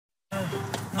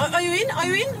Are you in? Are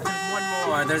you in?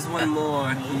 There's one more.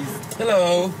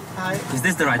 Hello. Hi. Is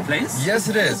this the right place? Yes,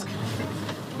 it is.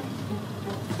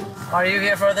 Are you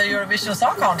here for the Eurovision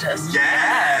Song Contest?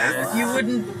 Yes! You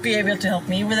wouldn't be able to help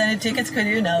me with any tickets, could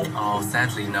you? No. Oh,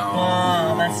 sadly, no.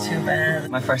 Oh, that's too bad.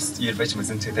 My first Eurovision was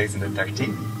in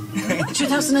 2013.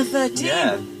 2013?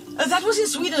 Yeah. That was in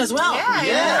Sweden as well. Yeah.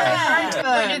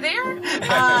 Were you there?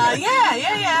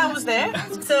 Yeah, I was there.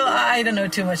 So I don't know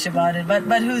too much about it,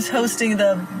 but who's hosting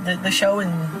the show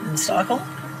in Stockholm?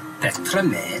 Petra,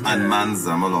 Mede. And Måns,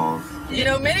 Zelmerlöw. You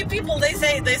know, many people they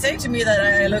say to me that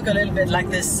I look a little bit like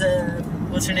this.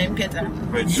 What's her name, Petra?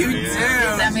 You do.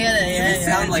 Mede, You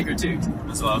sound like her too,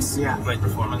 as well. Yeah. Great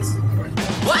performance.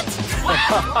 What?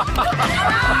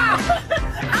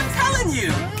 I'm telling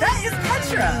you, that is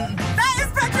Petra. That is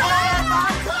Petra.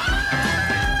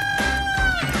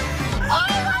 Oh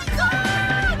my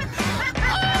god!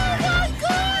 Oh my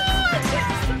god!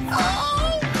 Oh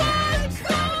my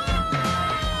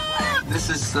god! This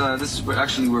is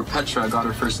where Petra got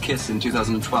her first kiss in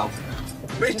 2012.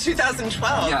 In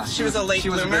 2012? Yeah, She was a late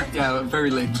bloomer? Very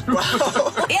late.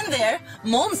 In there,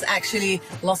 Måns actually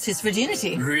lost his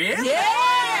virginity. Really?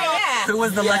 Yeah. Who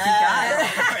was the lucky guy?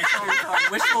 Sorry.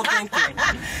 Wishful thinking.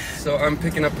 So I'm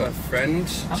picking up a friend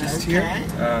just here.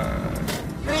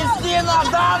 Kristina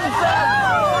dansen!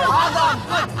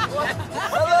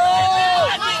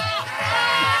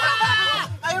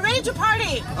 Are you ready to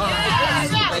party?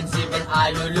 77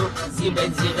 Alulu,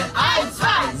 77 1,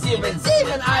 2,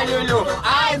 77 Alulu,